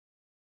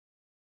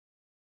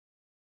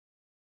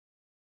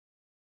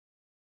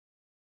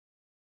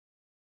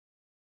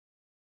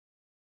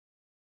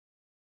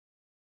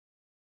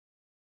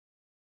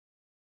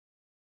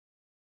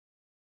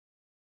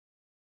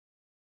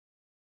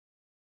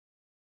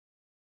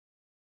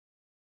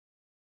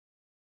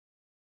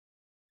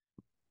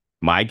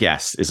My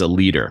guest is a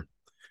leader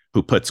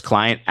who puts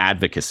client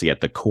advocacy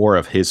at the core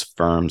of his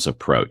firm's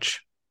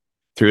approach.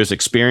 Through his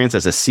experience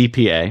as a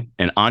CPA,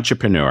 an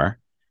entrepreneur,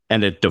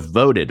 and a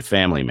devoted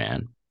family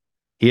man,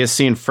 he has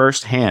seen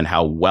firsthand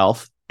how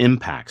wealth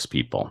impacts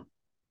people.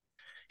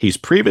 He's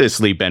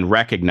previously been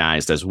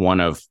recognized as one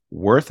of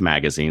Worth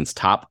Magazine's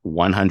top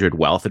 100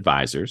 wealth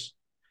advisors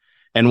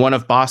and one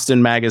of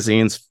Boston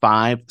Magazine's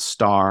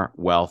 5-star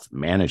wealth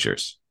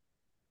managers.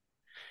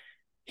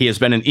 He has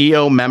been an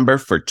EO member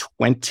for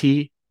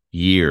 20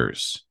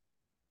 years,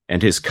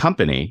 and his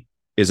company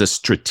is a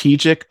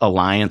strategic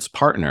alliance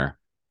partner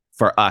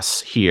for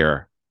us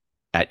here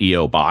at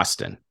EO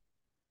Boston.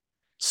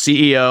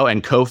 CEO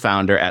and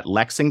co-founder at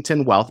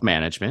Lexington Wealth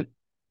Management,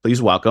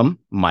 please welcome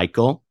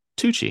Michael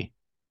Tucci.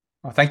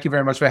 Well, thank you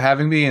very much for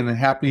having me, and a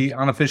happy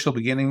unofficial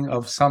beginning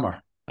of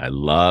summer. I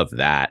love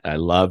that. I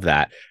love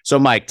that. So,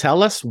 Mike,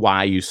 tell us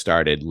why you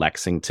started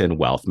Lexington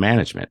Wealth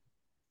Management.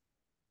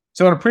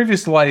 So in a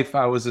previous life,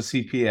 I was a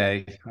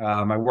CPA.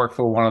 I worked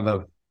for one of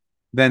the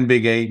then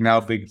Big 8,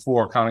 now Big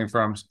 4 accounting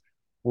firms.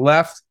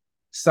 Left,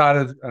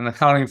 started an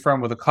accounting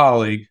firm with a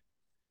colleague,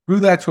 grew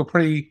that to a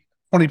pretty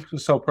 20 or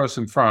so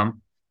person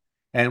firm.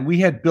 And we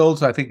had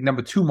built, I think,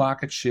 number 2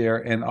 market share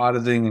in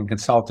auditing and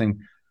consulting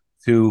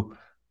to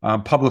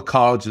public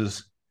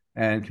colleges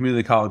and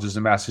community colleges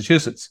in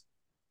Massachusetts.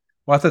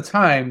 Well, at the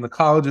time, the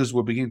colleges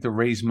were beginning to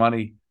raise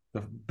money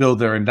to build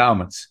their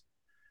endowments.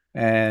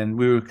 And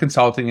we were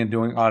consulting and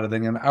doing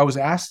auditing. And I was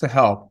asked to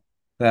help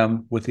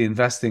them with the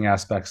investing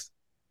aspects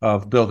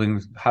of building,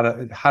 how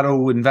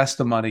to invest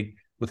the money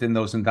within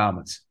those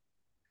endowments.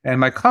 And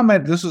my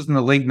comment, this was in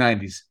the late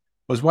 90s,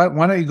 was why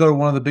don't you go to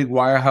one of the big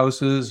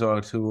wirehouses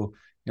or to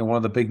one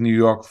of the big New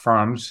York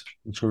firms,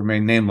 which will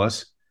remain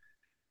nameless.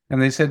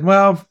 And they said,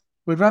 well,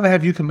 we'd rather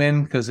have you come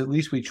in because at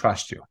least we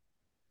trust you,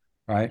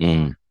 right?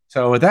 Mm.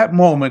 So at that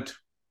moment, to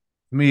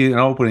me, an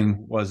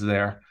opening was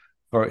there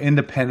for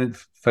independent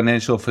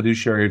financial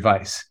fiduciary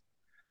advice.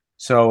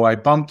 So I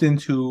bumped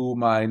into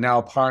my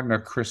now partner,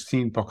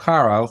 Christine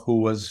Porcaro,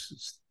 who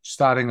was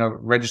starting a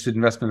registered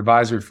investment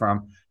advisory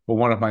firm for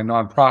one of my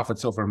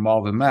nonprofits over in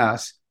Malden,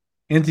 Mass.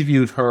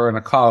 Interviewed her and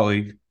a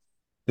colleague.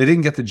 They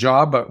didn't get the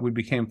job, but we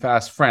became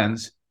fast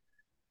friends.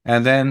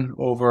 And then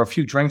over a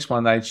few drinks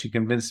one night, she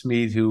convinced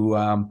me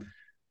to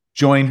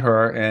join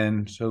her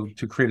and so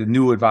to create a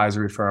new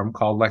advisory firm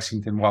called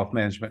Lexington Wealth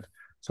Management.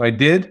 So I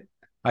did.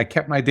 I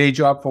kept my day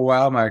job for a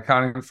while, my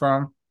accounting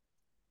firm.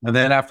 And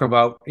then after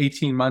about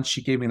 18 months,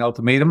 she gave me an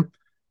ultimatum.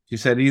 She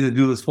said, either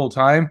do this full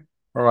time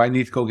or I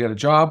need to go get a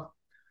job.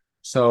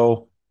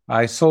 So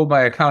I sold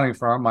my accounting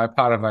firm, my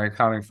part of my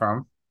accounting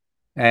firm,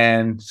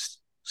 and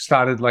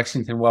started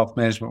Lexington Wealth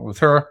Management with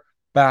her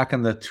back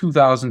in the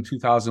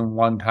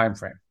 2000-2001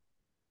 timeframe.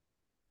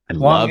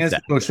 Long answer,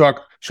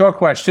 short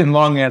question,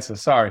 long answer.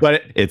 Sorry,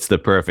 but it's the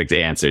perfect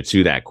answer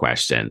to that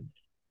question.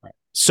 Right.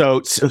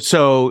 So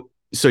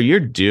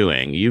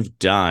you've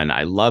done.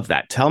 I love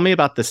that. Tell me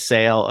about the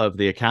sale of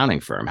the accounting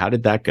firm. How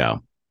did that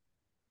go?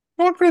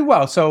 Going pretty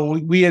well. So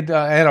we had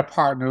I had a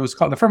partner.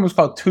 The firm was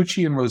called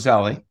Tucci and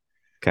Roselli.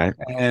 Okay.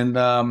 And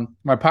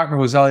my partner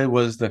Roselli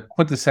was the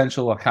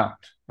quintessential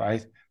accountant.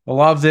 Right. I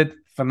loved it.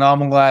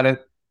 Phenomenal at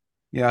it.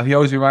 He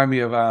always reminded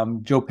me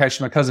of Joe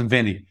Pesci, my cousin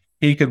Vinny.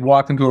 He could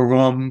walk into a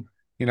room,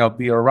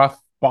 be a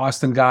rough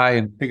Boston guy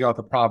and figure out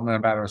the problem in a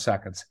matter of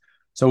seconds.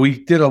 So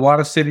we did a lot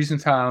of cities and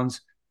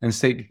towns and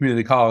state and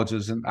community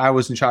colleges. And I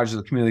was in charge of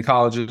the community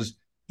colleges.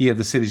 He had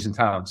the cities and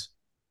towns.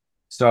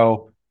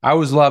 So I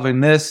was loving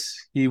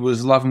this. He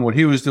was loving what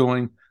he was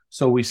doing.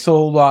 So we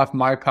sold off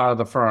my part of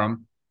the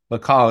firm, the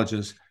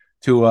colleges,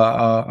 to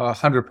a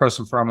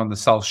 100-person firm on the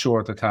South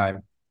Shore at the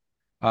time.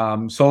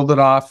 Sold it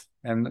off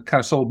and kind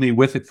of sold me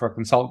with it for a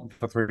consultant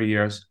for 3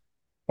 years.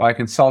 While I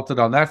consulted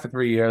on that for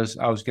 3 years,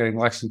 I was getting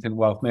Lexington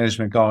Wealth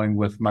Management going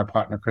with my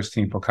partner,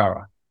 Christine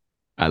Porcaro.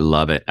 I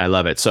love it. I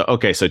love it. So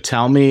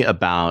tell me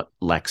about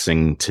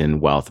Lexington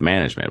Wealth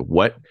Management.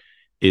 What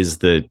is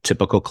the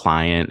typical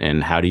client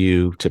and how do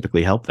you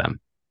typically help them?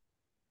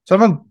 So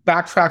I'm going to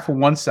backtrack for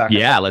 1 second.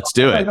 Yeah, let's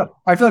do it.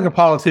 I feel like a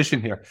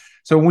politician here.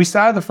 So when we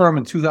started the firm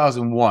in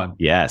 2001,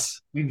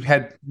 yes, we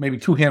had maybe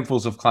 2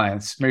 handfuls of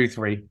clients, maybe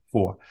 3,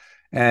 4,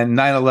 and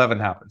 9/11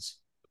 happens,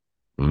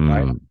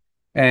 right?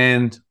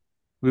 And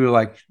we were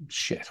like,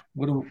 shit,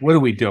 what do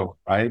we do,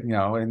 right?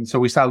 And so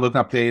we started looking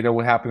up data,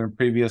 what happened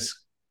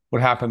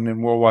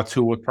in World War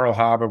II with Pearl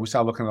Harbor. We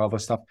started looking at all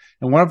this stuff.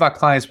 And one of our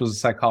clients was a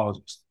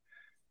psychologist.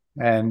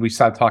 And we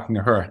started talking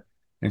to her.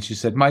 And she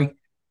said, Mike,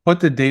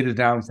 put the data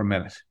down for a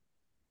minute.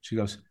 She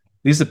goes,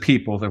 these are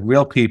people, they're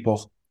real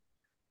people.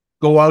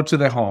 Go out to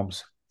their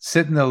homes,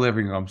 sit in their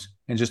living rooms,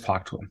 and just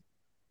talk to them,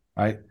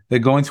 right? They're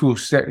going through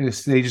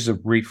stages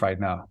of grief right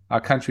now.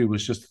 Our country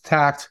was just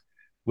attacked.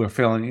 We're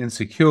feeling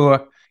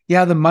insecure.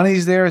 Yeah, the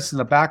money's there. It's in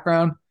the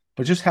background.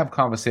 But just have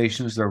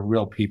conversations. They're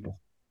real people,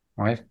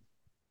 right?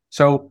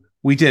 So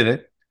we did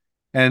it.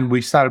 And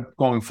we started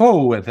going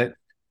forward with it.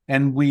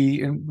 And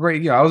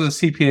I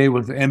was a CPA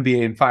with an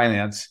MBA in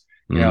finance.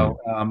 And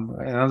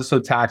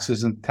understood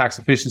taxes and tax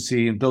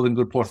efficiency and building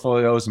good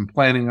portfolios and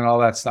planning and all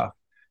that stuff.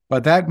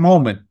 But that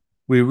moment,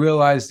 we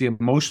realized the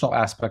emotional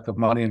aspect of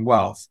money and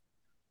wealth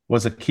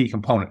was a key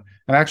component.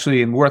 And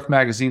actually, in Worth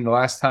magazine, the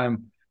last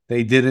time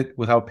they did it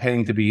without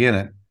paying to be in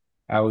it,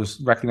 I was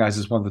recognized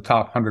as one of the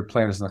top 100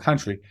 planners in the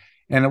country.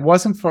 And it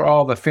wasn't for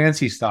all the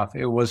fancy stuff.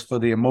 It was for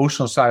the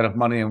emotional side of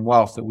money and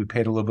wealth that we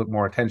paid a little bit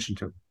more attention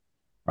to,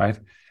 right?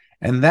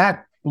 And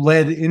that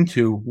bled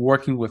into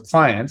working with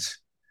clients,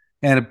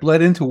 and it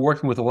bled into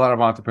working with a lot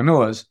of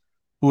entrepreneurs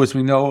who, as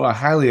we know, are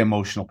highly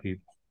emotional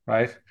people,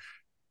 right?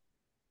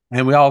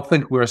 And we all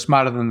think we're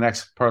smarter than the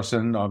next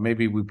person, or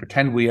maybe we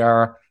pretend we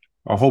are,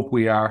 or hope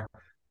we are,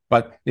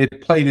 but it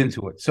played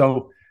into it.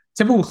 So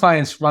typical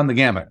clients run the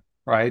gamut,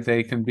 right?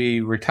 They can be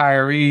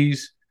retirees,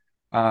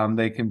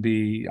 they can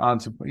be, a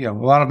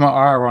lot of them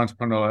are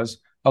entrepreneurs.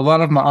 A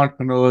lot of them are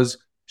entrepreneurs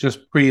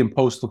just pre and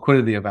post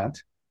liquidity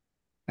event.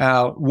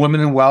 Women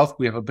in wealth,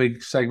 we have a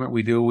big segment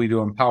we do. We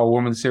do Empower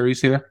Women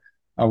series here.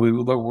 We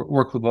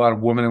work with a lot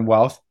of women in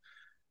wealth,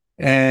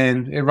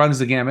 and it runs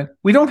the gamut.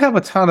 We don't have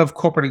a ton of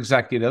corporate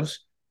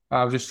executives.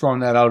 I've just thrown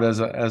that out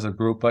as a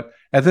group. But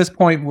at this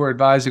point, we're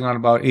advising on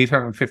about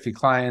 850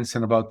 clients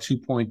and about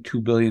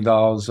 $2.2 billion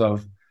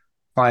of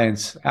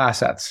clients'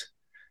 assets.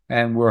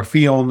 And we're a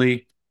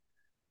fee-only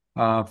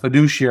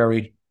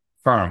fiduciary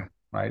firm,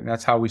 right? And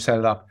that's how we set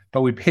it up.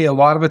 But we pay a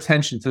lot of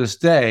attention to this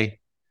day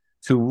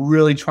to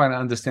really trying to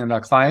understand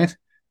our client.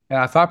 And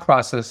our thought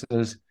process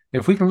is,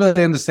 if we can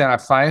really understand our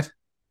client,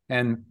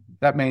 and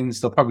that means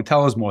they'll probably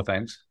tell us more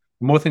things.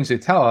 The more things they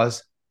tell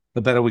us,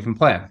 the better we can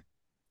plan,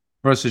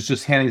 versus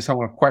just handing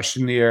someone a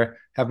questionnaire,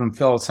 having them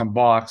fill out some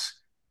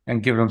box,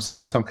 and giving them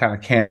some kind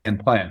of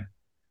canned plan.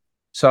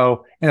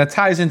 So, and it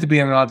ties into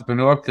being an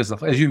entrepreneur because,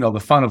 as you know, the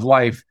fun of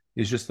life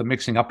is just the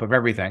mixing up of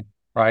everything,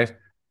 right?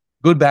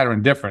 Good, bad, or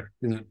indifferent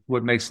is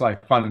what makes life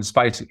fun and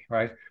spicy,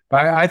 right?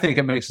 But I think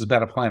it makes us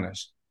better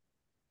planners.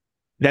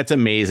 That's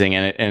amazing,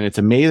 and it's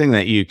amazing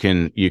that you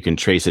can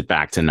trace it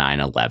back to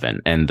 9/11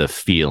 and the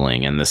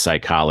feeling and the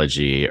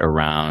psychology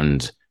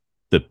around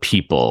the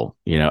people,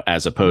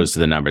 as opposed to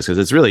the numbers, because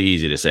it's really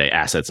easy to say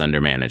assets under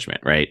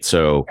management, right?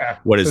 So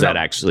what does that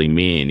actually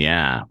mean?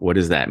 Yeah, what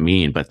does that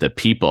mean? But the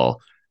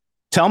people.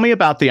 Tell me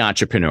about the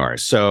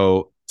entrepreneurs.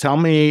 So tell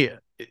me,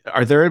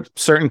 are there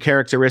certain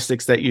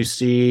characteristics that you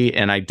see?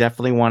 And I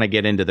definitely want to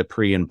get into the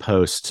pre and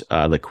post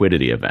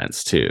liquidity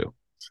events too.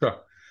 Sure.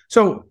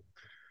 So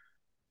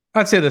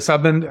I'd say this: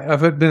 I've been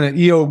an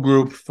EO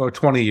group for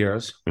 20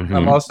 years. Mm-hmm.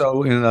 I'm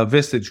also in a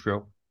Vistage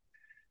group,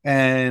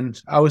 and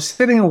I was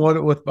sitting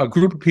with a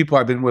group of people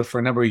I've been with for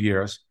a number of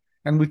years,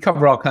 and we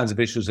cover all kinds of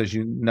issues, as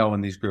you know, in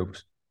these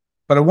groups.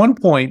 But at one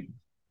point,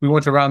 we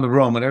went around the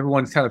room, and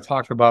everyone kind of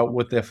talked about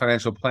what their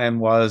financial plan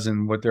was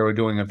and what they were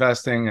doing,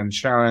 investing,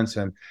 insurance,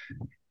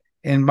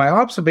 and my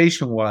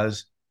observation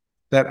was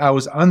that I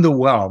was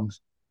underwhelmed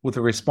with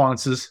the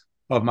responses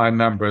of my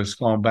members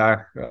going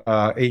back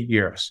 8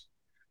 years.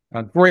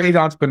 Great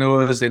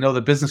entrepreneurs. They know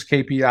the business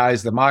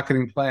KPIs, the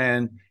marketing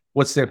plan,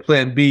 what's their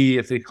plan B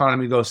if the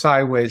economy goes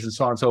sideways, and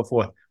so on and so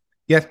forth.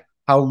 Yet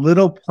how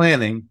little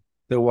planning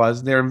there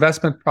was. Their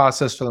investment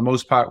process, for the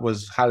most part,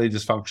 was highly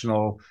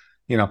dysfunctional.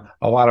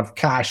 A lot of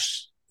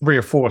cash, 3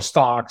 or 4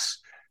 stocks.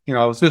 It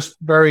was just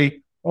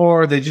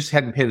or they just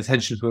hadn't paid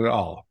attention to it at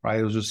all, right?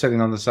 It was just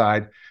sitting on the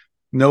side.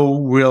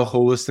 No real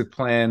holistic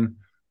plan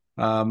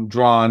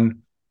drawn.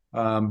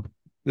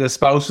 The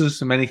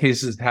spouses, in many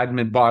cases, hadn't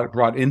been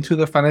brought into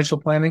the financial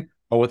planning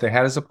or what they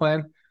had as a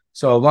plan.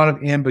 So a lot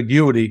of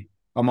ambiguity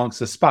amongst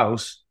the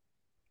spouse.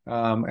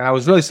 And I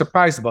was really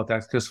surprised about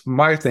that, because from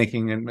my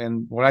thinking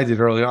and what I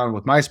did early on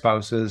with my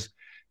spouse is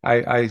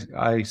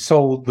I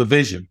sold the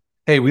vision.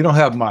 Hey, we don't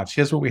have much.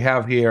 Here's what we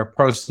have here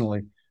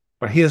personally,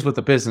 but here's what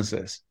the business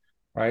is,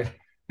 right?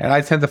 And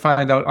I tend to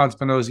find out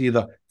entrepreneurs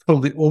either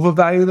totally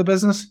overvalue the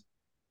business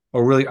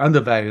or really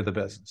undervalue the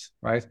business,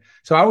 right?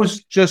 So I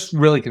was just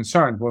really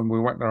concerned when we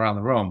went around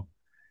the room,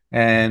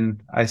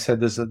 and I said,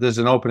 there's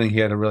an opening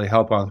here to really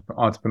help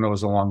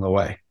entrepreneurs along the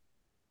way.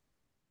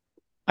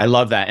 I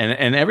love that.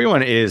 And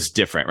everyone is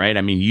different, right?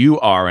 I mean, you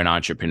are an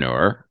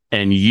entrepreneur,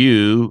 and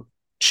you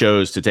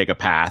chose to take a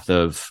path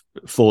of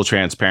full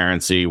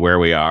transparency where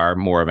we are,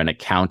 more of an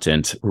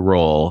accountant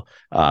role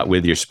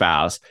with your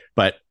spouse.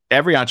 But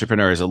every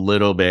entrepreneur is a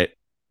little bit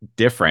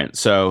different.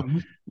 So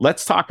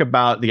let's talk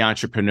about the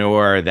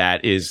entrepreneur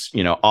that is,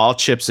 all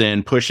chips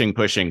in, pushing,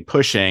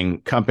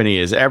 company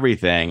is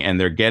everything, and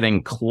they're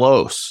getting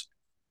close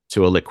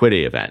to a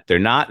liquidity event. They're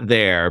not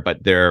there,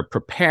 but they're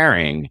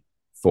preparing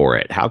for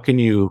it. How can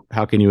you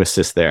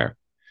assist there?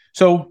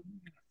 So,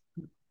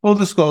 full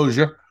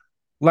disclosure,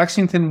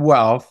 Lexington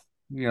Wealth,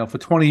 for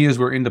 20 years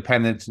we're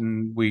independent,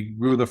 and we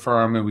grew the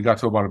firm and we got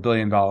to about $1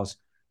 billion.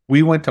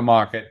 We went to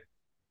market,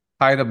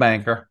 hired a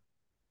banker,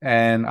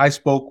 and I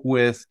spoke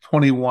with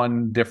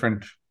 21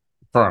 different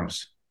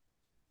firms,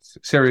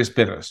 serious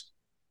bidders,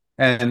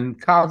 and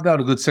carved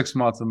out a good 6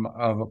 months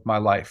of my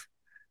life.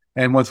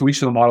 And went through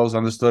each of the models,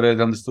 understood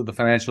the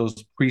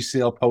financials,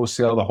 pre-sale,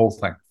 post-sale, the whole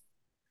thing.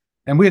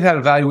 And we had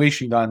a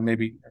valuation done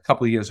maybe a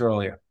couple of years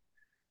earlier.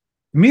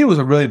 To me, it was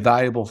a really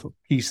valuable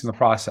piece in the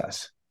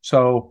process.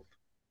 So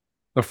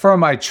the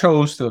firm I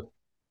chose to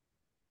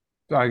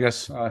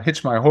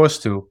hitch my horse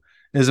to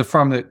is a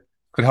firm that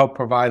could help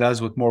provide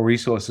us with more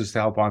resources to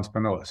help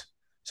entrepreneurs.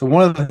 So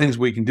one of the things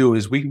we can do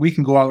is we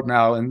can go out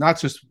now and not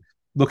just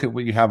look at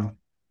what you have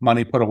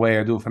money put away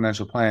or do a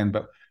financial plan,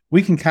 but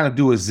we can kind of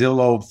do a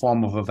Zillow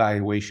form of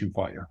evaluation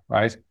for you,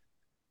 right?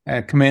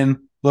 And come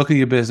in, look at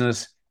your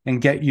business, and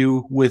get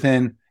you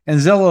within, and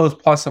Zillow is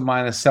plus or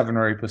minus 7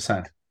 or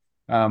 8%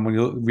 when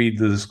you read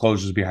the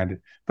disclosures behind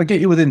it, but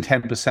get you within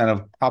 10%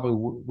 of probably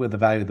where the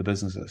value of the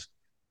business is.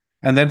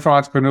 And then for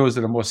entrepreneurs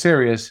that are more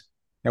serious,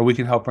 we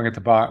can help bring it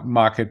to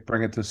market,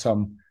 bring it to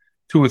some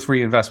 2 or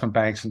 3 investment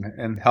banks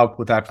and help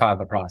with that part of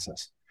the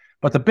process.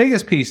 But the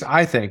biggest piece,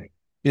 I think,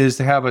 is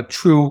to have a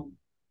true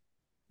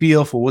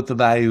feel for what the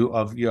value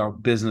of your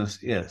business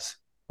is,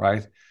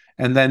 right?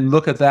 And then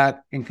look at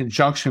that in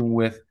conjunction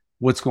with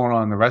what's going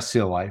on in the rest of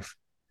your life,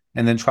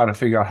 and then try to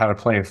figure out how to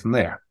play it from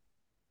there.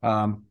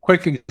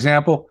 Quick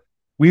example,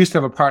 we used to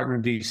have a partner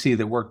in DC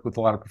that worked with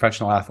a lot of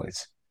professional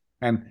athletes,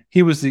 and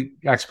he was the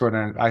expert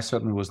in it. I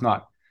certainly was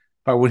not.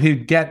 But what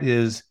he'd get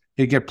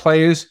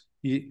players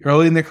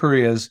early in their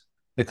careers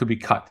that could be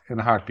cut in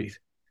a heartbeat.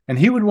 And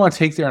he would want to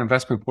take their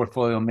investment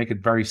portfolio and make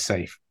it very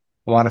safe.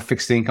 A lot of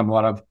fixed income, a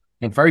lot of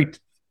very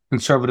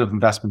conservative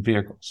investment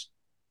vehicles.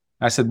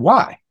 I said,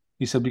 why?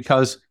 He said,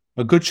 because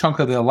a good chunk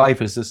of their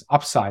life is this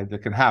upside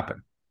that can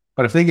happen.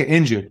 But if they get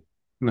injured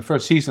in the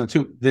first season or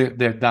two,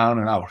 they're down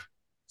and out.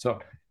 So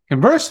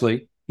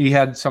conversely, he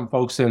had some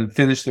folks that had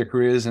finished their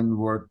careers and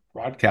were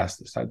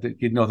broadcasters.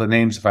 You'd know the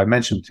names if I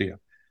mentioned to you.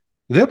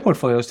 Their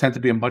portfolios tend to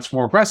be much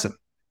more aggressive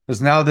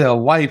because now their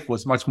life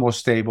was much more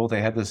stable.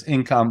 They had this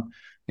income.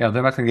 They're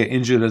not going to get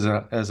injured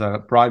as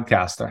a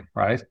broadcaster,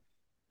 right?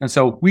 And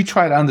so we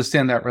try to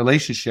understand that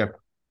relationship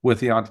with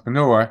the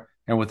entrepreneur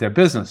and with their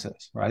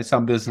businesses, right?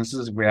 Some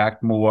businesses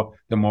react more,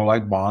 they're more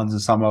like bonds,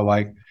 and some are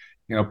like,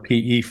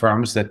 PE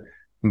firms that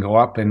can go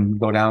up and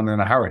go down in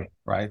a hurry,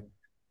 right?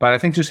 But I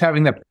think just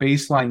having that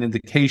baseline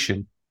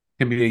indication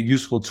can be a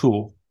useful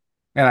tool.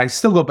 And I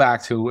still go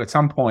back to, at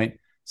some point,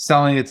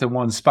 selling it to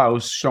one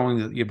spouse, showing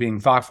that you're being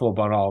thoughtful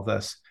about all of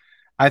this,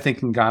 I think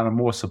can garner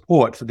more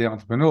support for the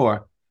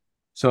entrepreneur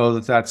so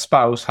that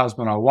spouse,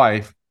 husband or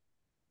wife,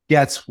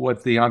 gets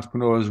what the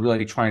entrepreneur is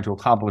really trying to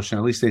accomplish, and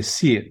at least they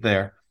see it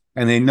there,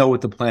 and they know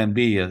what the plan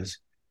B is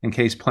in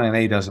case plan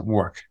A doesn't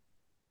work.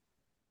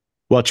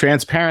 Well,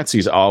 transparency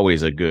is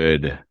always a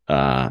good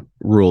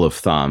rule of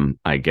thumb,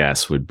 I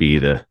guess, would be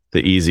the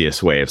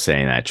easiest way of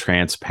saying that.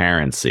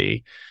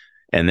 Transparency.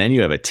 And then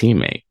you have a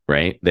teammate,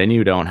 right? Then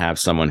you don't have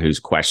someone who's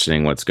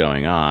questioning what's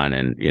going on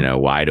and,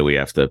 why do we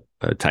have to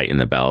tighten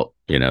the belt,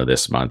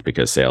 this month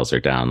because sales are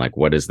down? Like,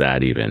 what does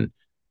that even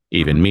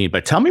mean?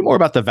 But tell me more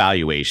about the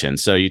valuation.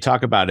 So you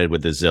talk about it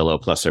with the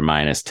Zillow plus or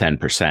minus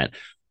 10%.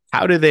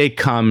 How do they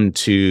come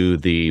to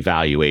the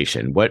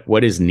valuation?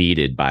 What is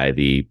needed by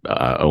the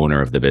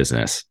owner of the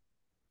business?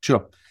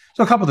 Sure.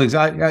 So a couple of things.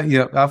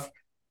 I've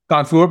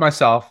gone through it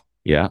myself.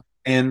 Yeah.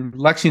 And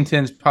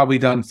Lexington's probably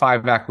done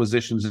 5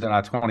 acquisitions in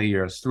our 20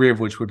 years, 3 of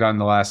which were done in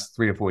the last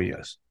 3 or 4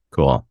 years.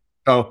 Cool.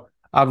 So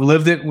I've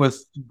lived it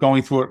with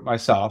going through it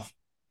myself,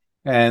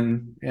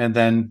 and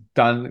then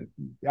done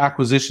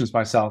acquisitions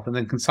myself, and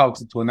then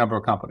consulted to a number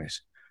of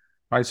companies.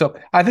 Right. So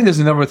I think there's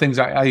a number of things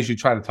I usually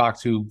try to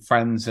talk to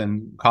friends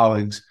and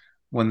colleagues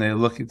when they're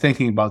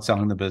thinking about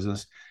selling the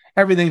business.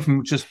 Everything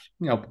from just,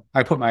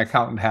 I put my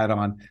accountant hat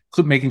on,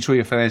 making sure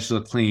your financials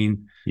are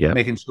clean,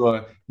 making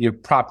sure you're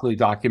properly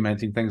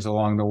documenting things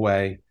along the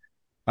way,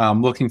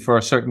 looking for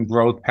a certain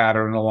growth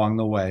pattern along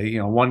the way.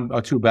 1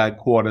 or 2 bad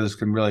quarters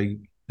can really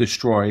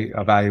destroy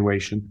a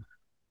valuation.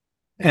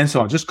 And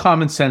so on, just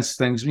common sense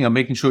things,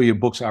 making sure your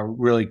books are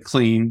really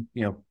clean,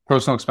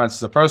 personal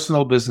expenses are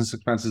personal, business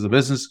expenses are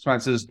business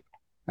expenses,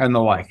 and the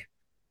like,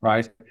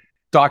 right?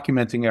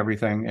 Documenting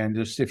everything. And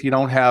just, if you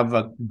don't have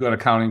a good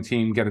accounting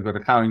team, get a good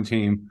accounting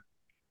team,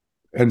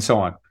 and so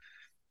on.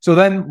 So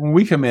then when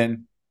we come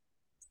in,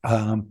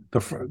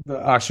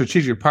 our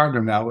strategic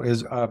partner now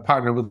is a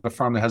partner with a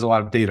firm that has a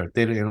lot of data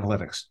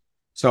analytics.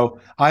 So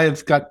I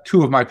have got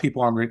 2 of my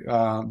people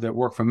that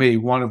work for me,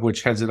 one of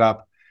which heads it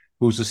up,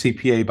 who's a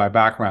CPA by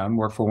background,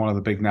 worked for one of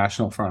the big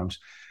national firms.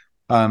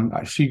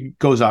 She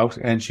goes out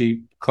and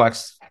she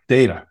collects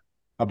data,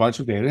 a bunch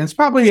of data. And it's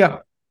probably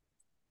a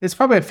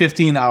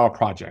 15-hour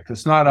project.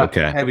 It's not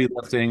a heavy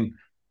lifting,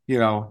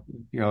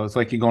 it's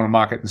like you're going to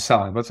market and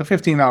selling, but it's a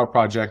 15-hour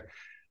project.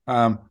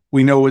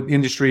 We know what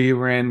industry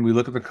you're in. We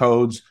look at the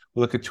codes.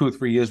 We look at 2 or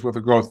 3 years worth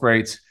of growth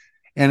rates,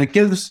 and it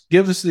gives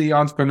the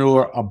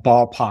entrepreneur a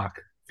ballpark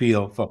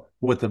feel for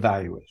what the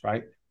value is,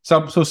 right?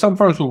 So some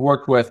firms we've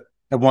worked with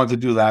have wanted to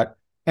do that,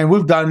 and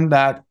we've done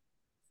that.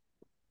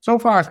 So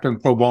far, it's been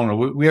pro bono.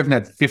 We haven't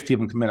had 50 of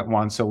them come in at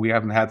once, so we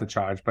haven't had to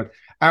charge. But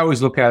I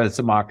always look at it as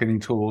a marketing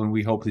tool, and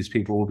we hope these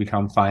people will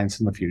become clients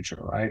in the future,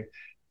 right?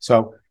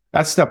 So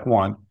that's step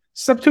 1.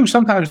 Step 2,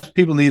 sometimes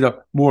people need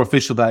a more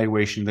official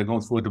valuation. They're going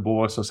through a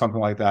divorce or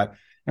something like that.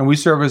 And we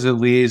serve as a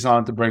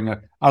liaison to bring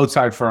an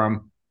outside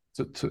firm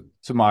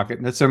to market.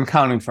 And it's an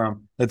accounting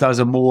firm that does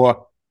a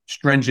more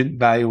stringent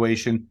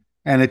valuation.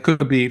 And it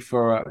could be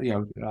for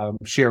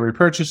share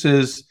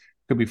repurchases,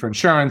 could be for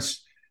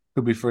insurance,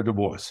 could be for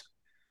divorce.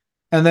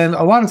 And then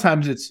a lot of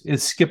times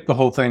it's skip the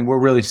whole thing. We're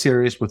really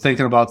serious. We're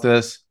thinking about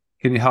this.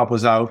 Can you help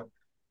us out?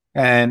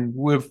 And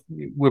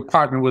we're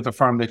partnered with a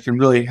firm that can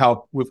really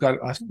help. We've got,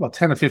 I think, about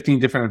 10 or 15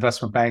 different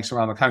investment banks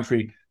around the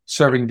country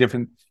serving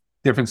different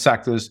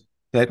sectors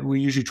that we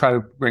usually try to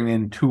bring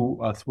in 2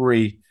 or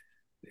 3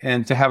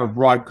 and to have a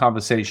broad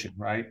conversation,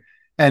 right?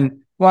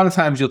 And a lot of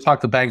times you'll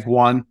talk to bank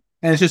one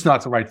and it's just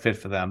not the right fit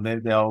for them.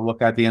 They'll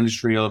look at the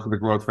industry, look at the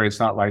growth rate. It's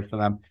not right for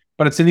them.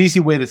 But it's an easy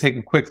way to take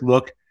a quick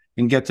look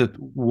and get to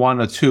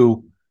 1 or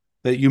 2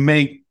 that you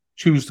may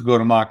choose to go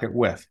to market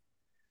with.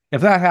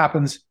 If that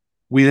happens,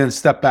 we then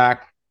step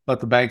back, let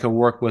the banker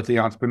work with the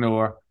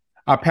entrepreneur.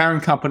 Our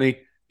parent company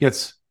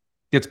gets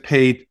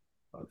paid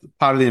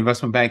part of the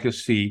investment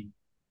banker's fee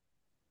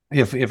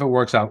if it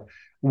works out.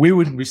 We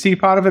would receive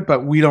part of it,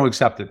 but we don't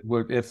accept it.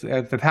 If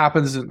it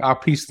happens, our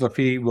piece of the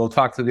fee, we'll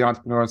talk to the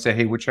entrepreneur and say,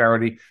 hey, what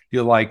charity do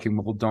you like?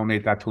 And we'll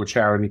donate that to a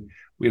charity.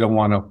 We don't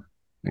want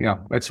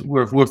to,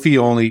 we're fee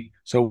only,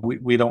 so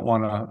we don't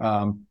want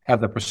to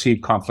have the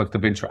perceived conflict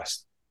of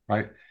interest,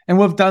 right? And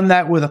we've done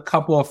that with a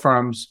couple of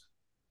firms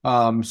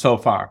so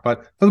far.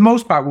 But for the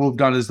most part, what we've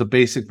done is the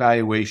basic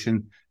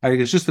valuation. I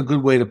think it's just a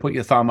good way to put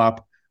your thumb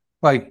up,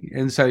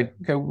 and say,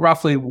 okay,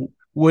 roughly,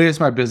 where's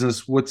my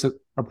business? What's it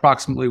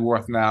approximately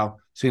worth now?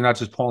 So you're not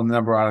just pulling the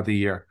number out of the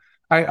year.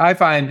 I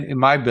find in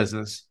my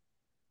business,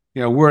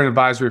 we're an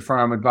advisory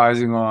firm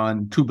advising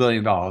on $2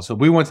 billion. So if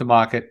we went to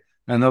market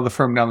and another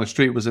firm down the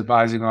street was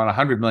advising on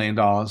 $100 million,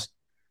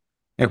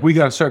 if we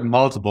got a certain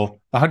multiple,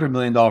 the $100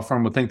 million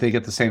firm would think they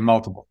get the same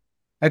multiple.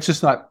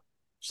 It's not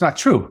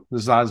true.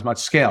 There's not as much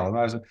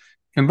scale.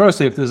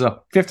 Conversely, if there's a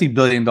 $50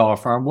 billion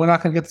firm, we're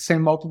not going to get the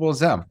same multiple as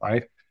them,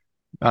 right?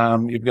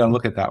 You've got to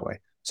look at it that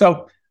way.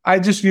 So I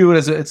just view it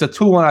as it's a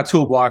tool in our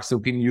toolbox that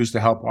we can use to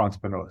help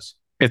entrepreneurs.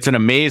 It's an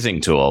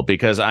amazing tool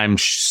because I'm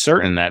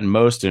certain that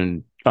most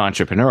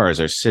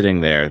entrepreneurs are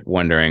sitting there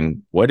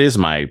wondering, what is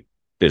my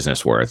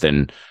business worth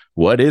and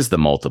what is the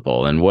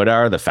multiple and what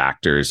are the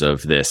factors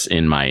of this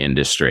in my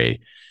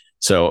industry?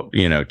 So,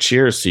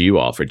 cheers to you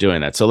all for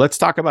doing that. So let's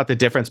talk about the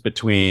difference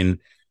between,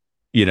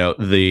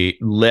 the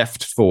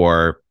lift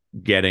for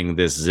getting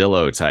this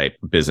Zillow type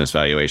business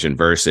valuation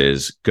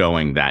versus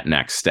going that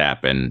next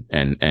step and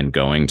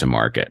going to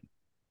market.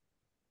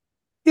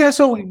 Yeah,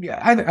 so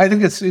I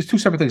think it's 2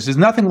 separate things. There's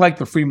nothing like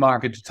the free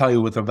market to tell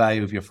you what the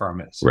value of your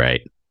firm is.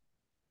 Right.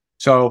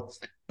 So,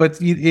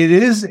 but it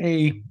is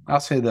I'll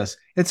say this,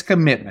 it's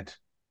commitment,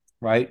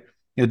 right?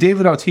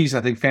 David Ortiz,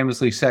 I think,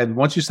 famously said,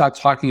 once you start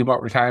talking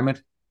about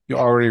retirement, you're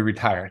already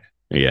retired.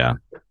 Yeah.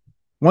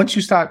 Once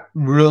you start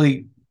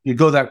you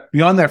go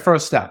beyond that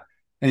first step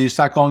and you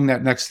start going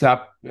that next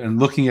step and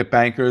looking at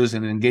bankers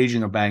and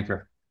engaging a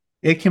banker,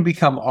 it can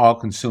become all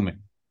consuming,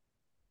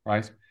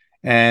 right?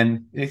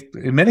 And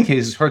in many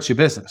cases hurts your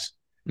business.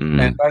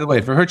 And by the way,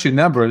 if it hurts your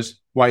numbers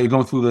while you're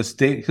going through this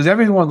date, because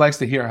everyone likes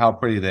to hear how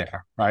pretty they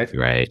are, right?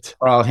 Right.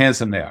 Or how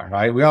handsome they are,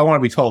 right? We all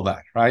want to be told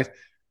that, right?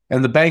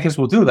 And the bankers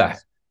will do that.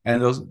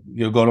 And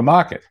you'll go to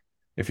market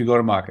if you go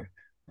to market,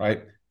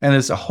 right? And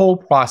it's a whole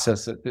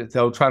process that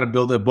they'll try to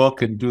build their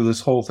book and do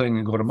this whole thing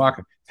and go to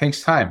market. It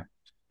takes time.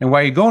 And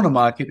while you're going to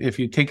market, if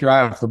you take your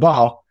eye off the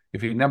ball,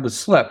 if your numbers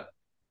slip,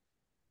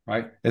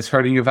 right, it's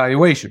hurting your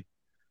valuation.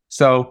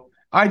 So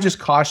I just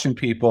caution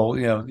people,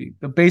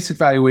 the basic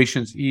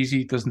valuation is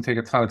easy. It doesn't take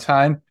a ton of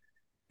time.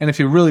 And if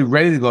you're really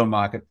ready to go to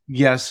market,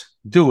 yes,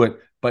 do it.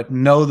 But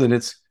know that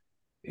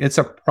it's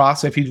a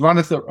process. If you run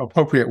it the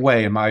appropriate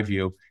way, in my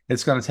view,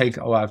 it's going to take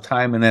a lot of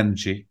time and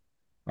energy,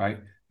 right?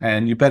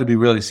 And you better be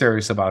really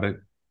serious about it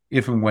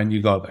if and when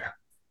you go there.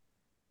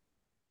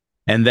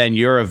 And then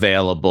you're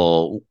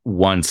available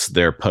once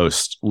they're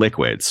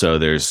post-liquid. So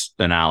there's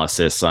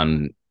analysis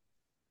on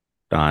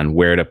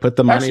where to put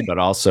the money, but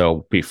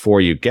also before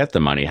you get the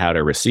money, how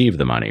to receive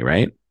the money,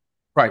 right?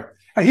 Right.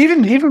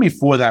 Even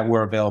before that,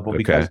 we're available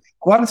because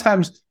a lot of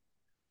times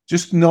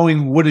just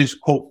knowing what is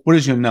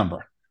your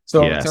number.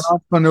 So if it's an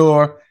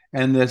entrepreneur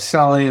and they're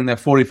selling and they're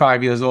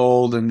 45 years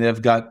old and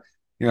they've got,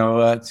 3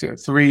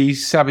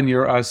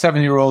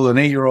 7-year-old, an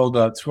 8-year-old,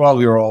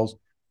 12-year-olds,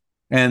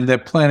 and they're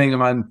planning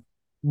on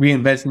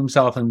reinventing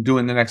themselves and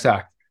doing the next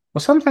act.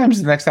 Well,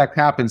 sometimes the next act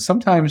happens.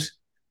 Sometimes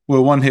we're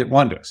one-hit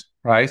wonders,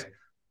 right?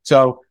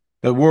 So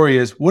the worry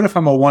is, what if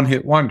I'm a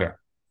one-hit wonder?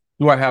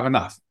 Do I have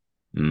enough?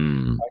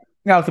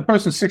 Now, if the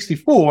person's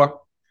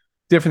 64,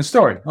 different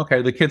story.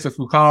 Okay, the kids are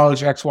through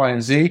college, X, Y,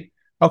 and Z.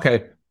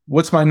 Okay,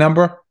 what's my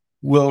number?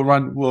 Will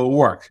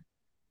work.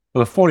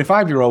 For the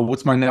 45-year-old,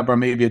 what's my number?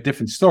 Maybe a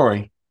different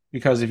story.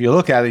 Because if you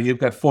look at it, you've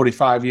got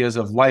 45 years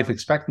of life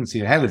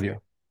expectancy ahead of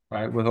you,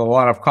 right? With a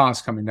lot of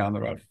costs coming down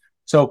the road.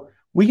 So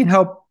we can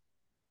help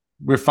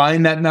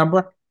refine that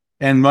number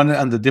and run it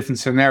under different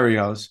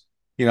scenarios.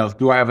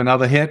 Do I have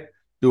another hit?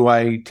 Do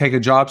I take a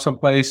job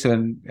someplace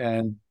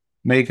and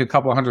make a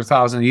couple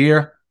 $100,000 a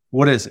year?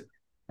 What is it,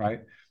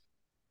 right?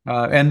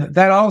 And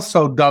that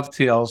also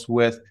dovetails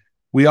with,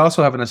 we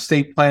also have an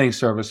estate planning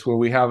service where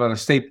we have an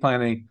estate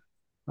planning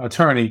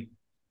attorney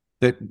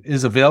that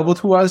is available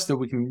to us that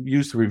we can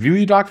use to review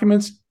your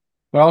documents,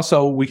 but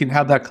also we can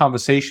have that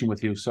conversation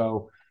with you.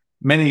 So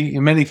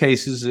in many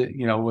cases,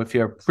 if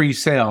you're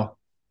pre-sale,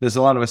 there's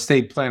a lot of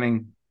estate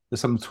planning. There's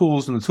some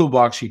tools in the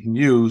toolbox you can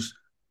use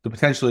to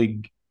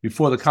potentially,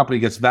 before the company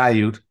gets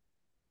valued,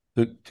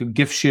 to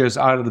gift shares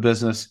out of the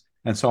business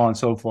and so on and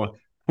so forth,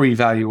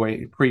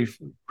 pre-evaluate,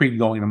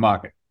 pre-going to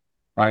market,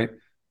 right?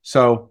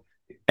 So,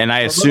 and I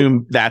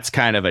assume that's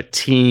kind of a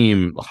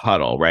team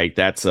huddle, right?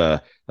 That's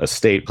a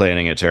estate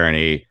planning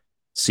attorney,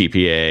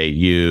 CPA,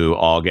 you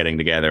all getting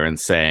together and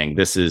saying,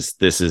 this is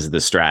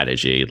the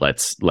strategy.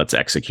 Let's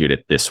execute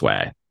it this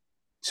way.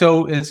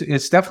 So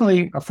it's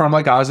definitely a firm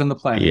like ours in the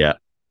planning. Yeah.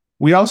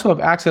 We also have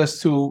access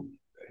to,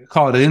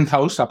 call it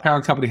in-house. Our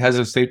parent company has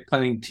an estate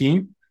planning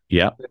team.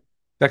 Yeah.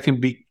 That can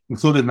be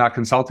included in our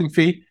consulting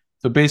fee.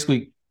 So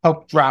basically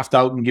help draft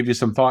out and give you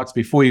some thoughts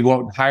before you go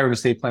out and hire an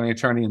estate planning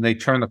attorney and they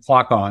turn the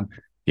clock on.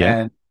 Yeah.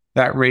 And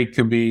that rate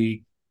can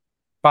be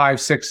 $500,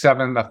 $600,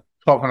 $700,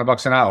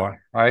 $1,200 an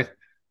hour, right?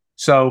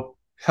 So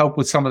help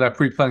with some of that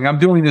pre-planning. I'm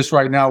doing this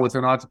right now with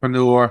an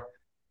entrepreneur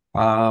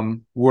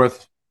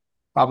worth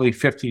probably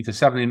 $50 to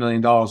 $70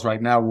 million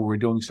right now, where we're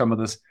doing some of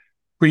this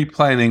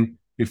pre-planning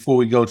before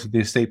we go to the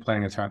estate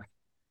planning attorney.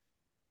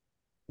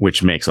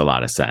 Which makes a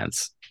lot of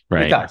sense,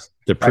 right? It does.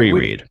 The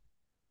pre-read.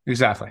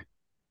 Exactly.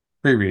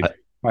 Pre-read,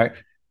 right?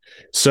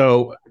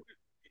 So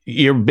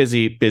you're a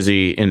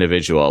busy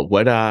individual.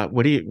 What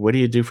do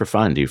you do for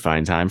fun? Do you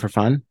find time for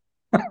fun?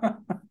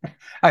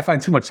 I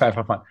find too much time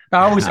for fun. I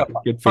always have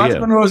fun. Good for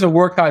Entrepreneurs are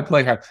work hard,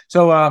 play hard.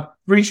 So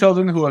 3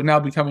 children who are now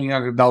becoming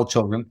young adult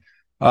children.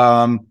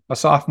 A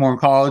sophomore in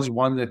college,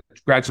 one that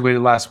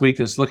graduated last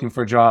week, is looking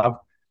for a job.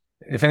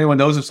 If anyone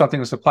knows of something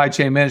in supply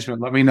chain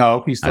management, let me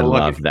know. He's still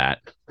looking. I love that.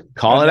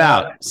 Call it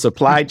out.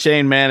 Supply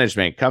chain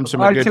management comes from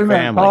a good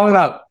family. Call it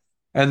out.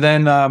 And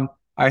then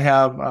I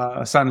have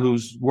a son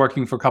who's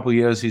working for a couple of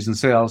years. He's in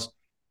sales.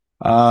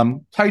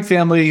 Tight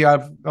family.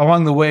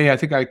 Along the way, I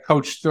think I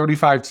coached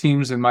 35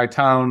 teams in my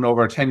town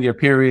over a 10-year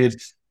period.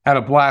 Had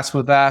a blast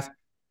with that.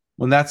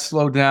 When that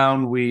slowed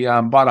down, we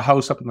bought a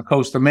house up in the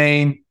coast of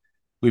Maine.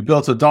 We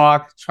built a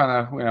dock.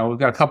 We've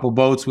got a couple of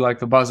boats. We like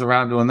to buzz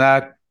around doing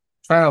that.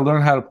 Trying to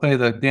learn how to play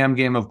the damn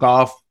game of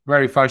golf.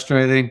 Very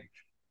frustrating.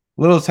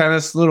 Little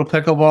tennis, little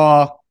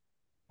pickleball,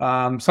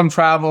 some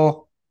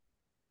travel.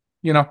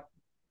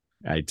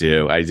 I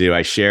do.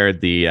 I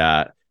shared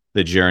the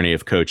journey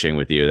of coaching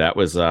with you. That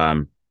was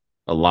a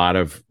lot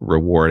of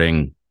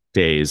rewarding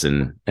days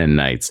and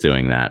nights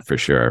doing that, for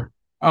sure.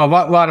 Oh, a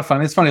lot of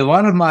fun. It's funny. A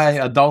lot of my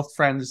adult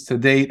friends to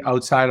date,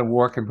 outside of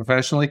work and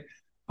professionally,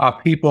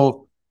 are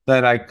people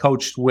that I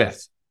coached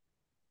with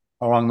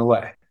along the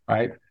way,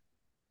 right?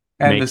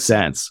 And Makes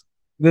sense.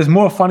 There's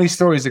more funny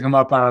stories that come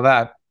up out of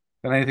that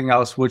than anything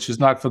else, which is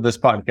not for this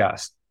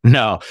podcast.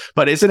 No,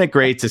 but isn't it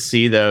great to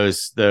see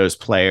those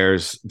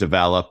players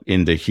develop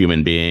into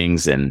human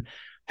beings and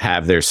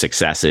have their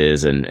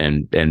successes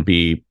and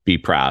be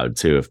proud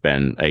to have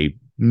been a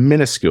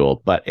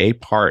minuscule but a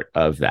part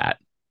of that?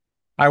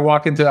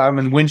 I'm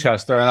in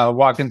Winchester, and I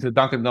walk into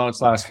Dunkin'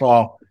 Donuts last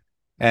fall,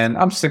 and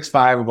I'm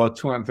 6'5", about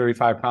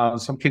 235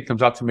 pounds. Some kid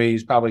comes up to me.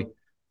 He's probably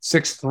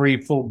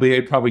 6'3", full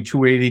beard, probably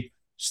 280,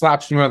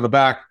 slaps me on the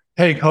back.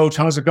 Hey, coach,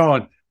 how's it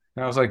going?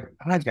 And I was like,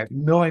 I got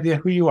no idea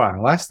who you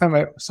are. Last time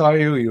I saw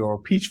you, you were a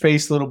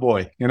peach-faced little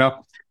boy,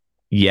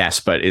 Yes,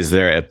 but is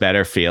there a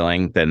better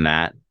feeling than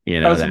that?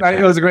 It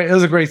was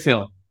a great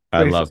feeling.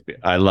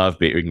 I love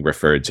being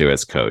referred to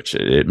as coach.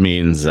 It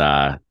means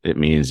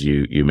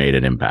you made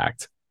an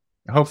impact.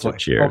 Hopefully. So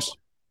cheers.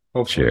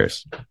 Hopefully.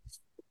 Cheers.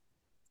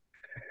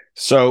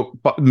 So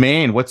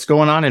Maine, what's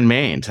going on in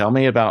Maine? Tell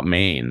me about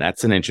Maine.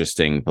 That's an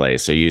interesting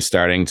place. Are you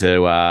starting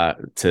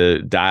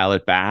to dial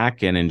it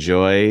back and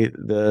enjoy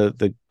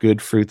the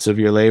good fruits of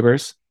your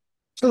labors?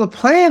 So the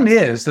plan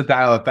is to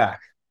dial it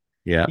back.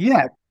 Yeah.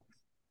 Yet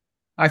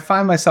I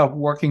find myself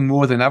working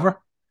more than ever.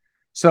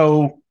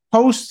 So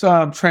post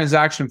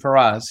transaction for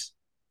us,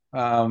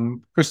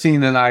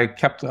 Christine and I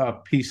kept a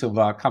piece of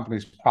our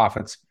company's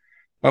profits.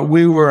 But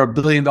we were $1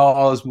 billion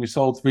when we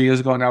sold 3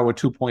 years ago. Now we're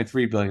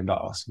 $2.3 billion.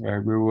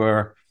 Right? We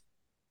were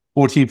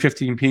 14,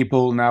 15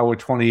 people. Now we're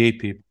 28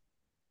 people.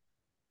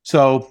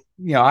 So,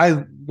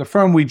 the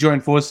firm we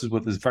joined forces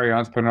with is very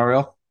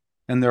entrepreneurial,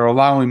 and they're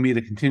allowing me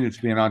to continue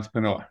to be an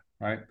entrepreneur,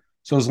 right?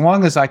 So as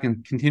long as I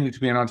can continue to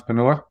be an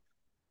entrepreneur,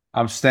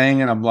 I'm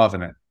staying and I'm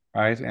loving it,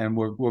 right? And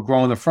we're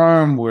growing the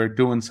firm. We're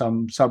doing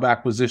some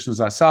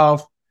sub-acquisitions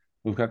ourselves.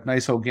 We've got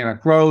nice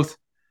organic growth.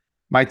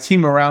 My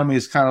team around me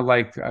is kind of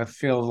like, I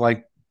feel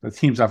like the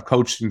teams I've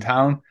coached in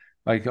town.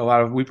 Like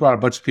we brought a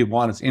bunch of people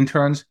on as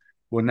interns.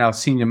 We're now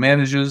senior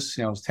managers.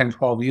 It was 10,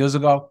 12 years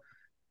ago.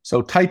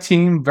 So tight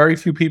team, very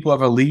few people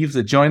ever leave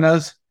to join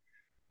us.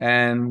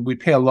 And we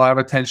pay a lot of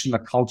attention to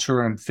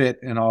culture and fit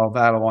and all of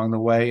that along the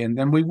way. And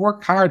then we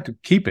work hard to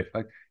keep it.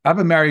 Like I've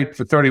been married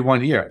for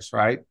 31 years,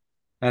 right?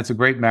 And it's a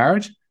great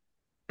marriage.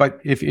 But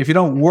if you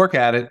don't work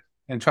at it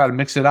and try to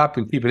mix it up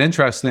and keep it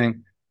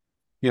interesting,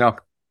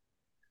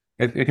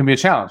 it can be a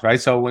challenge, right?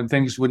 So when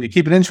you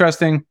keep it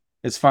interesting,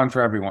 it's fun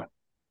for everyone.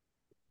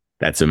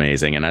 That's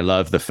amazing. And I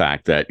love the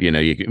fact that,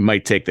 you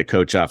might take the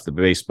coach off the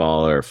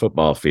baseball or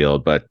football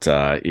field, but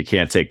you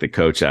can't take the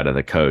coach out of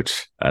the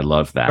coach. I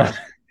love that.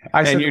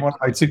 I said to one of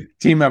my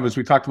team members,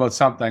 we talked about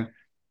something.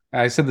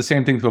 I said the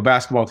same thing to a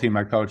basketball team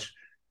I coach.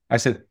 I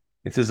said,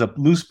 if there's a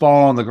loose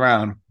ball on the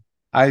ground,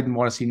 I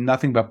want to see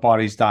nothing but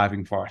bodies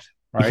diving for it.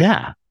 Right.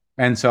 Yeah.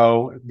 And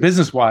so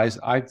business-wise,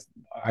 I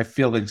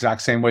feel the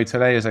exact same way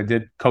today as I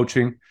did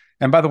coaching.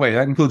 And by the way,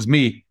 that includes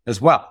me as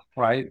well,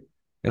 right?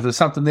 If there's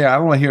something there, I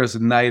don't want to hear it's a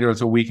night or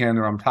it's a weekend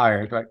or I'm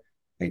tired, right?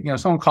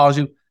 Someone calls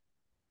you,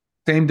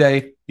 same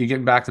day, you're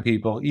getting back to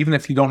people. Even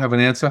if you don't have an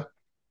answer,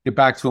 get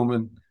back to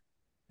them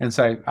and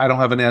say, I don't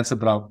have an answer,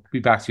 but I'll be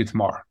back to you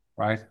tomorrow,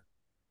 right?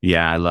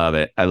 Yeah, I love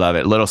it. I love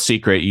it. Little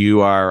secret,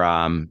 you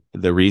are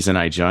the reason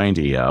I joined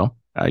EO.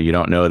 You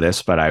don't know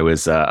this, but I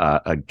was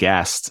a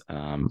guest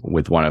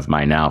with one of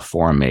my now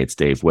forum mates,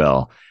 Dave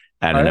Will,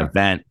 at an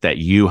event that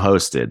you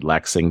hosted.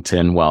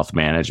 Lexington Wealth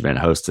Management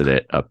hosted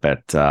it up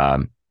at,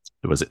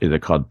 was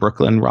it called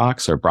Brooklyn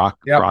Rocks or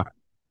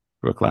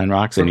Brookline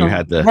Rocks? And you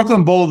had the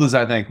Brooklyn Boulders,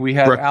 I think. We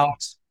had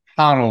Alex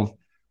Honnold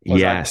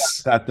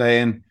yes that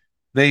day, and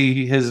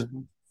his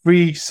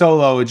free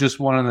solo had just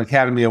won an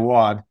Academy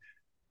Award.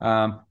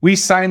 We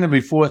signed them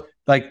before,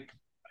 like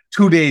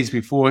 2 days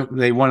before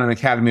they won an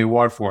Academy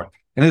Award for it.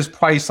 And his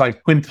price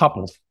like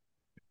quintupled.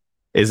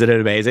 Isn't it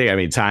amazing? I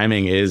mean,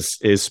 timing is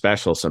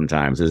special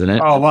sometimes, isn't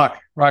it? Oh,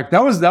 luck. Right.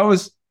 That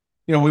was,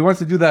 we went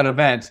to do that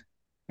event,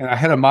 and I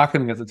had a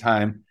marketing at the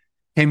time,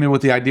 came in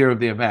with the idea of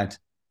the event.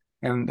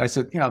 And I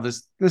said,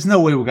 there's no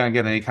way we're going to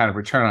get any kind of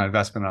return on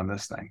investment on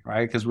this thing,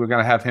 right? Because we're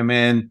going to have him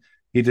in.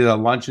 He did a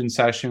luncheon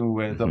session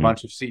with a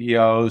bunch of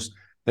CEOs,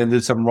 then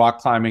did some rock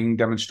climbing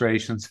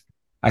demonstrations.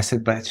 I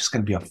said, but it's just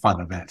going to be a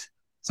fun event.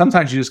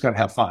 Sometimes you just got to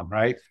have fun,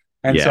 right?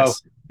 And so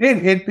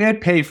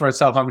it paid for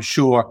itself, I'm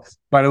sure.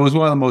 But it was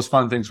one of the most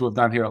fun things we've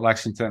done here at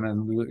Lexington.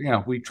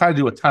 And we try to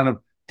do a ton of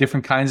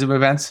different kinds of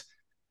events.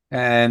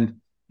 And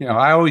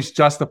I always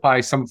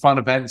justify some fun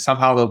event. And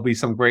somehow there'll be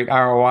some great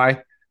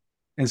ROI.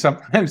 And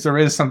sometimes there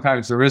is,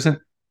 sometimes there isn't.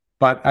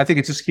 But I think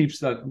it just keeps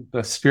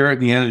the spirit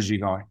and the energy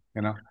going,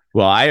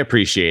 Well, I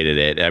appreciated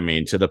it. I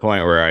mean, to the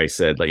point where I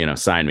said,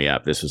 sign me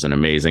up. This was an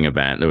amazing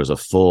event. There was a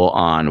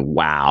full-on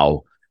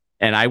wow.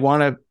 And I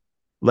want to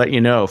let you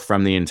know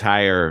from the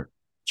entire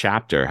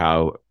chapter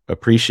how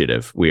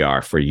appreciative we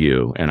are for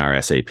you and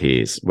our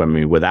SAPs. I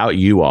mean, without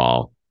you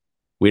all,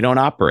 we don't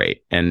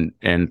operate. And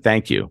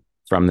thank you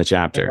from the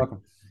chapter.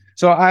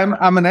 So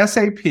I'm an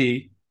SAP,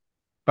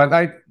 but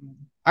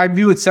I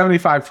view it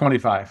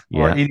 75-25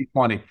 or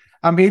 80-20.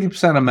 I'm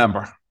 80% a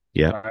member.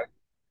 Yeah. Right?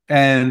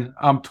 And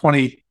I'm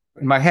 20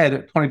 in my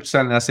head,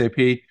 20% an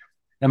SAP.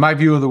 And my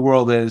view of the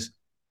world is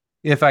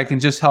if I can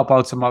just help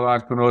out some other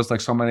entrepreneurs,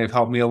 like so many have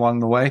helped me along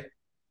the way,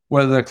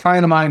 whether they're a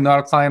client of mine, not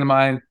a client of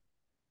mine,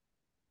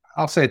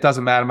 I'll say it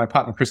doesn't matter. My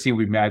partner Christine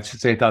would be mad. She'd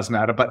say it does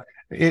matter, but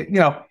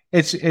it's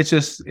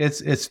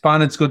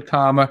fun. It's good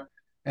karma.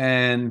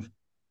 And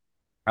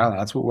I don't know,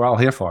 that's what we're all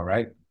here for,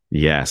 right?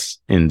 Yes,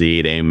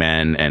 indeed.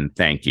 Amen. And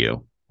thank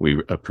you.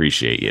 We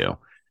appreciate you.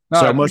 No,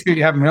 so I appreciate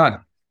you having me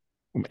on.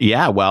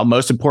 Yeah. Well,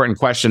 most important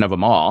question of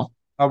them all.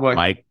 Oh, boy.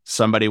 Mike,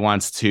 somebody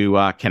wants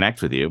to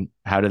connect with you.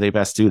 How do they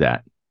best do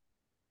that?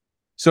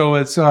 So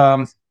it's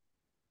Tucci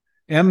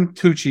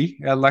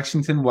at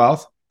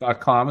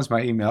lexingtonwealth.com is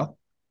my email.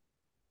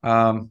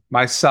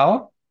 My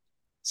cell,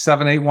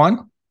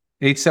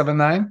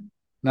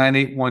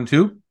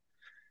 781-879-9812.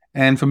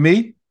 And for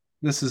me,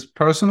 this is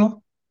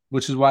personal,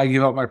 which is why I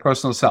give out my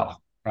personal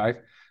cell, right?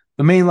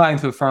 The main line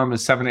for the firm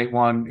is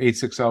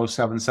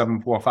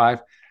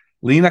 781-860-7745.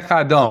 Lena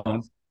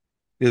Cardone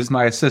is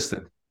my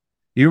assistant.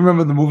 You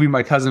remember the movie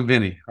My Cousin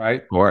Vinny,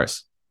 right? Of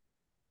course.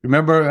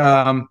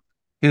 Remember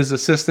his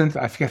assistant?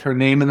 I forget her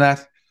name in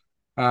that.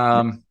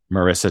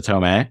 Marissa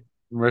Tomei.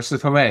 Marissa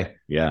Tomei.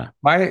 Yeah.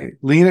 My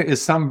Lena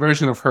is some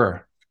version of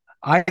her.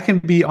 I can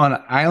be on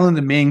an island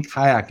in Maine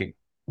kayaking,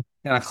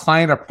 and a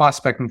client or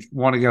prospect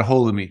want to get a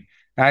hold of me.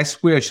 And I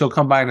swear she'll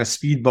come by in a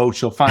speedboat.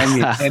 She'll find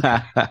me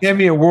and give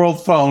me a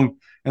world phone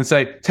and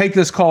say, take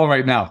this call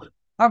right now.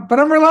 But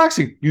I'm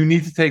relaxing. You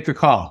need to take the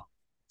call.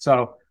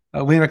 So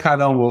Lena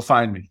Cardone will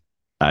find me.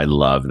 I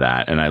love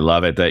that. And I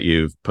love it that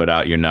you've put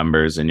out your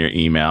numbers and your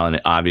email. And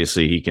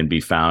obviously he can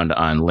be found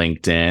on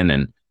LinkedIn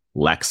and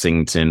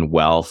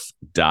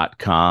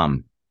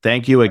lexingtonwealth.com.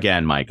 Thank you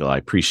again, Michael. I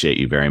appreciate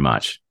you very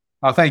much.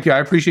 Oh, thank you. I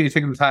appreciate you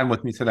taking the time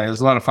with me today. It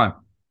was a lot of fun.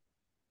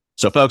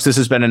 So, folks, this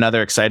has been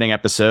another exciting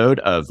episode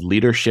of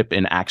Leadership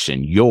in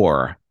Action,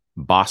 your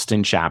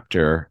Boston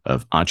chapter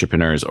of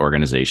Entrepreneurs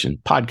Organization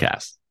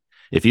podcast.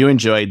 If you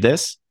enjoyed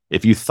this,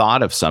 if you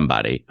thought of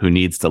somebody who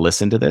needs to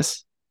listen to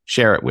this,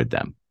 share it with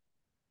them.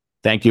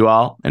 Thank you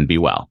all and be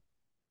well.